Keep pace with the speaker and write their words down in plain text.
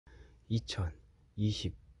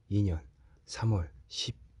2022년 3월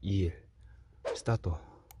 12일 스타트.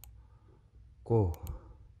 고.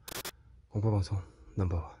 공포방송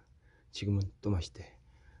넘버원. 지금은 또 맛있대.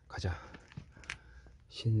 가자.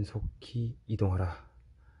 신속히 이동하라.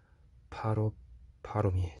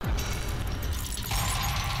 파로미.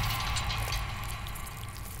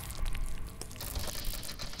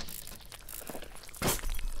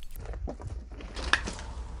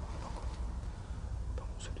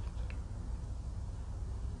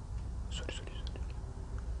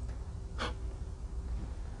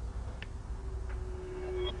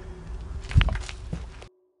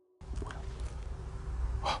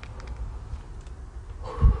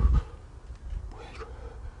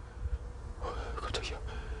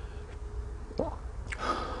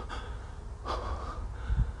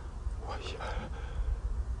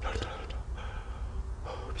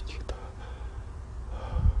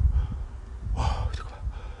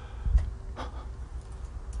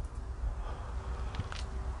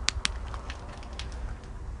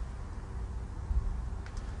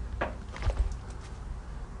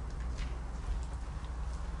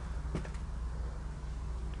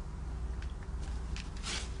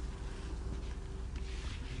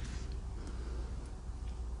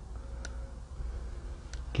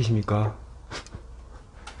 계십니까?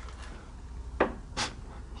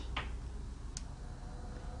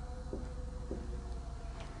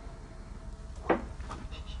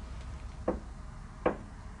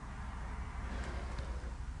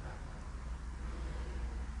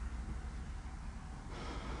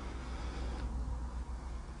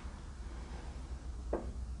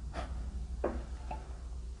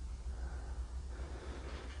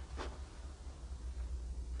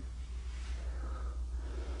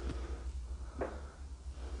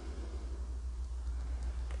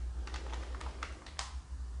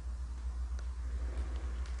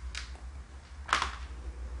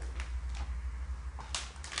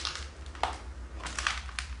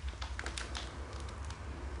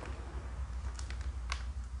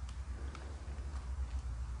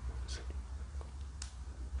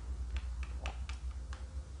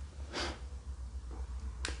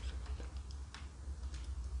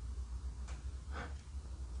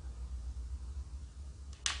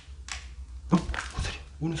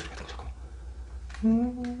 우는 소리가 나. 잠깐만.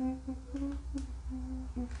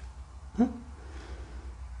 응?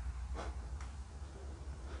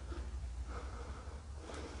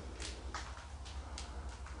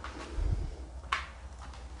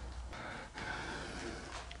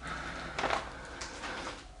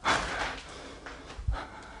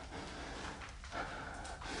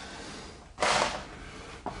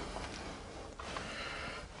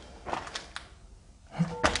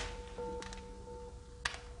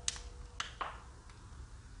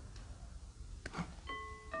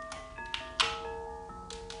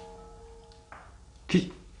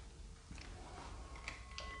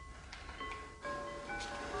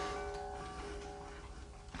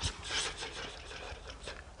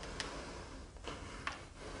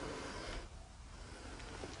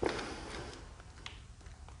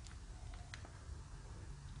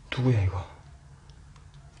 누구야 이거?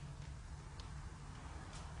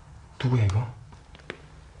 누구야 이거?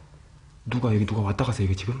 누가 왔다 갔어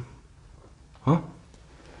이거 지금? 어?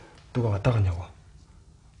 누가 왔다 갔냐고?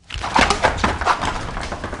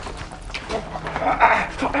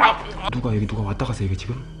 누가 왔다 갔어 이거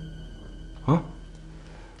지금? 어?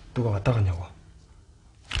 누가 왔다 갔냐고?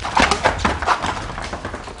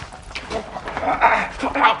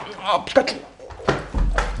 피카츄!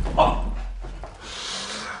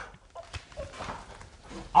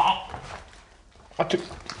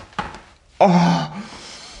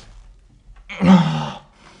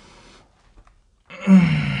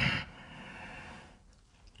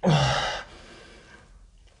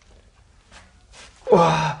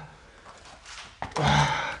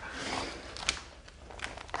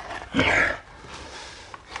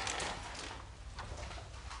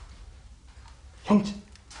 형,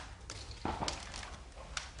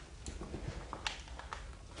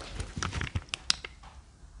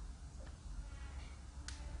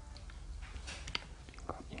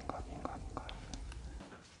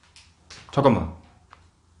 잠깐만.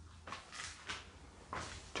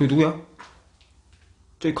 저기 누구야?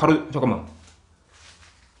 저기 잠깐만.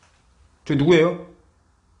 저기 누구예요?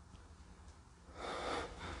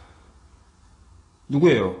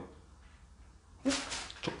 누구예요?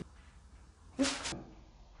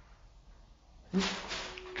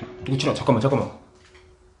 누구 잠깐만.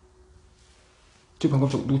 저기 방금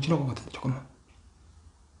누구 지나간 것 같은데, 잠깐만.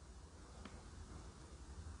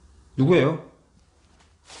 누구예요?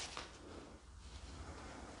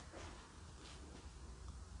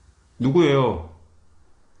 누구예요?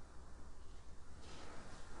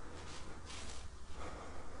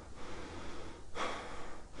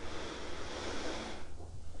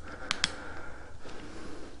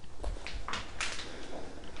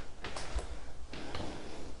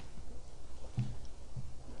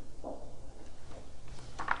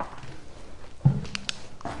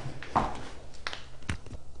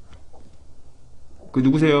 그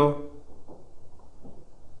누구세요?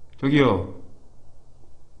 저기요.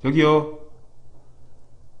 저기요.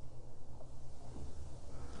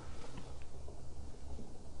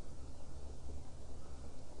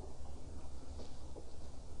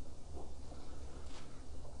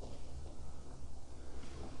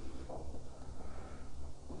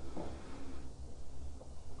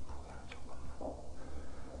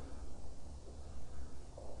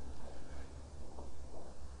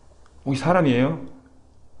 혹시 사람이에요?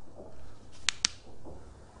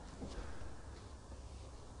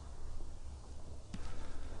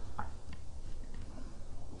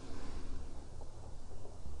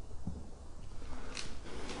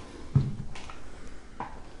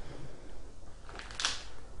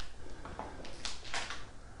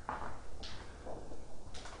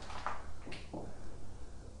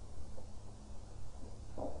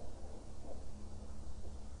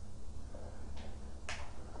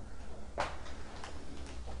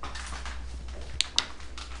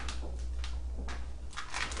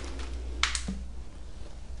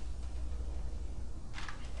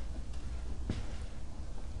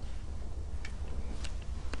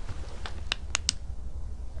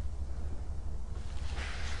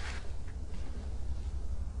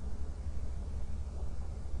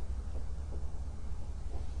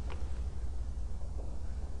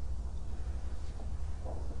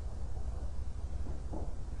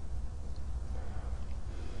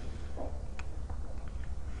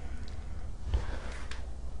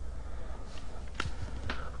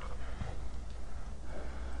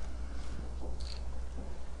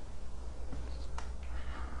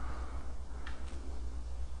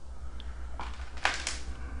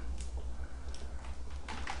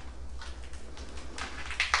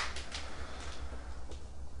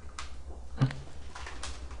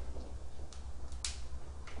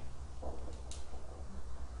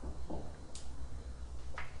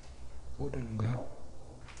 뭐라는 거야?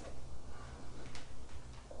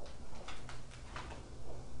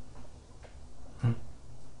 응?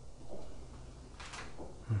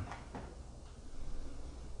 응.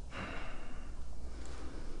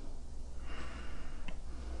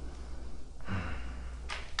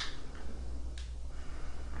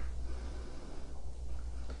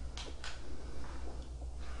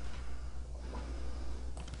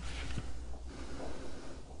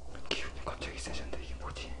 기운이 갑자기 세졌는데 이게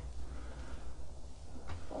뭐지?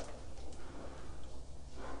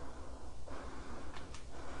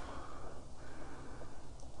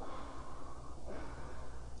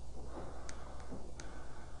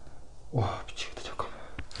 와 미치겠다. 잠깐만.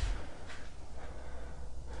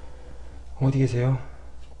 어디 계세요?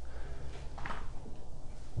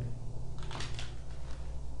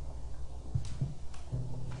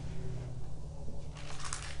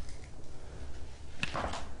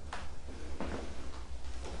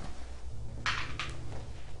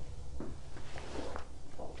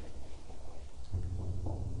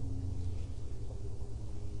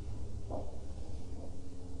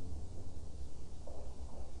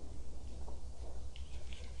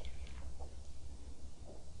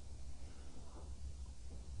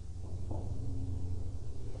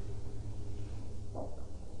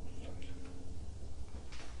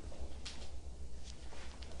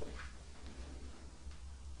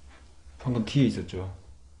 방금 뒤에 있었죠?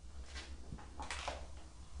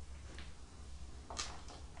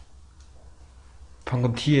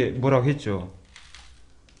 방금 뒤에 뭐라고 했죠?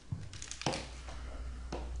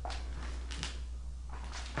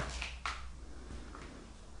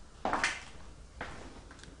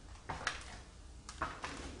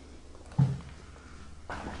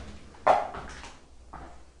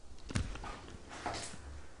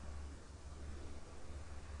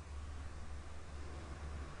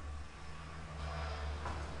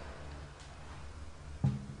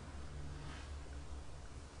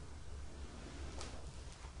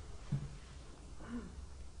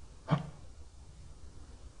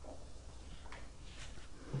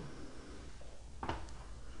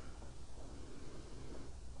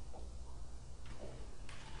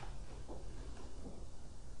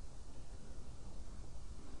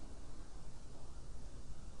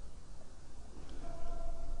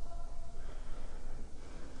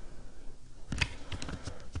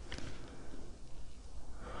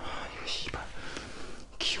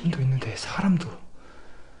 왜 사람도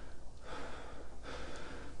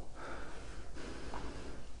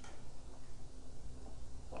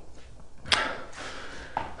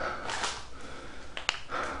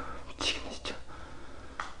미치겠네 진짜.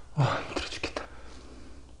 와 힘들어 죽겠다.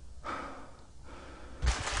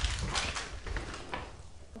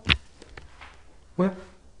 뭐야?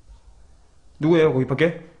 누구예요 거기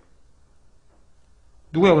밖에?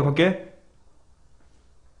 누구야 거기 밖에?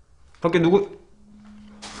 밖에 누구?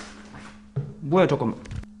 뭐야 잠깐만.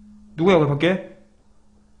 누구야 거기 밖에?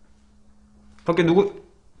 밖에 누구?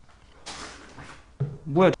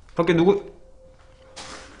 뭐야 밖에 누구?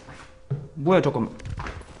 뭐야 잠깐만.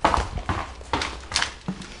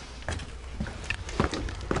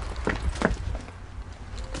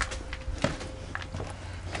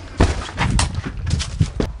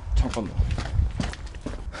 잠깐만.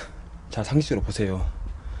 자 상식적으로 보세요.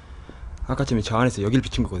 아까쯤에 저 안에서 여기를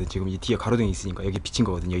비친 거거든. 지금 이 뒤에 가로등이 있으니까 여기 비친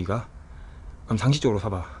거거든 여기가. 그럼 상식적으로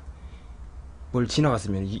봐봐. 뭘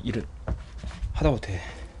지나갔으면 일을 하다못해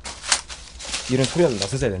이런 소리라도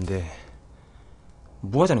났었어야 되는데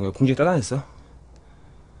뭐 하자는 거야? 공중에 따다녔어?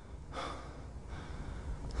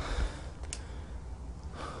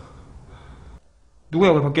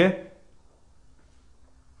 누구야 거기 밖에?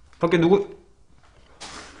 밖에 누구?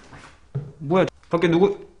 뭐야 밖에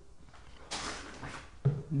누구?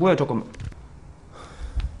 뭐야 잠깐만.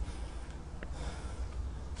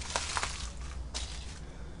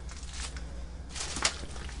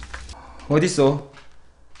 어딨어?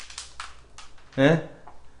 에?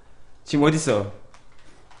 지금 어딨어?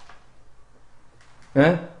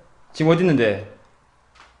 에? 지금 어딨는데?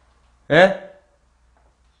 에?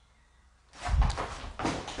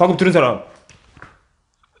 방금 들은 사람?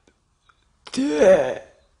 뒤에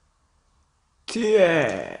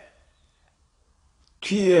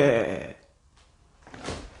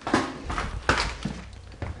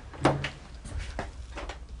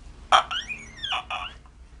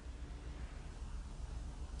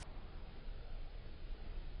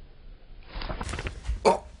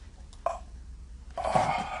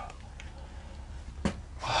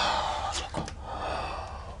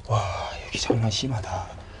와 여기 장난 심하다.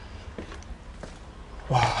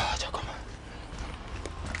 와 잠깐만.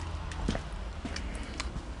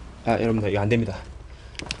 아 여러분들 이거 안됩니다.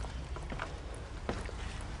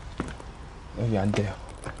 여기 안돼요.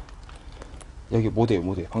 여기 못해요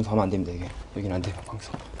못해요. 방송하면 안됩니다. 이게 여기는 안돼요.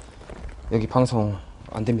 방송 여기 방송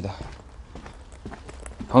안됩니다.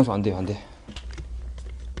 방송 안돼요. 안돼.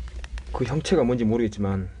 그 형체가 뭔지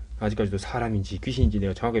모르겠지만 아직까지도 사람인지 귀신인지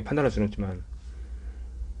내가 정확하게 판단할 수는 없지만.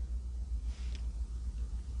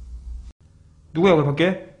 누구야 거기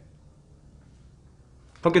밖에?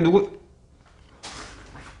 밖에 누구?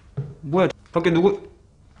 뭐야 밖에 누구?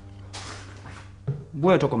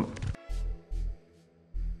 뭐야 잠깐만.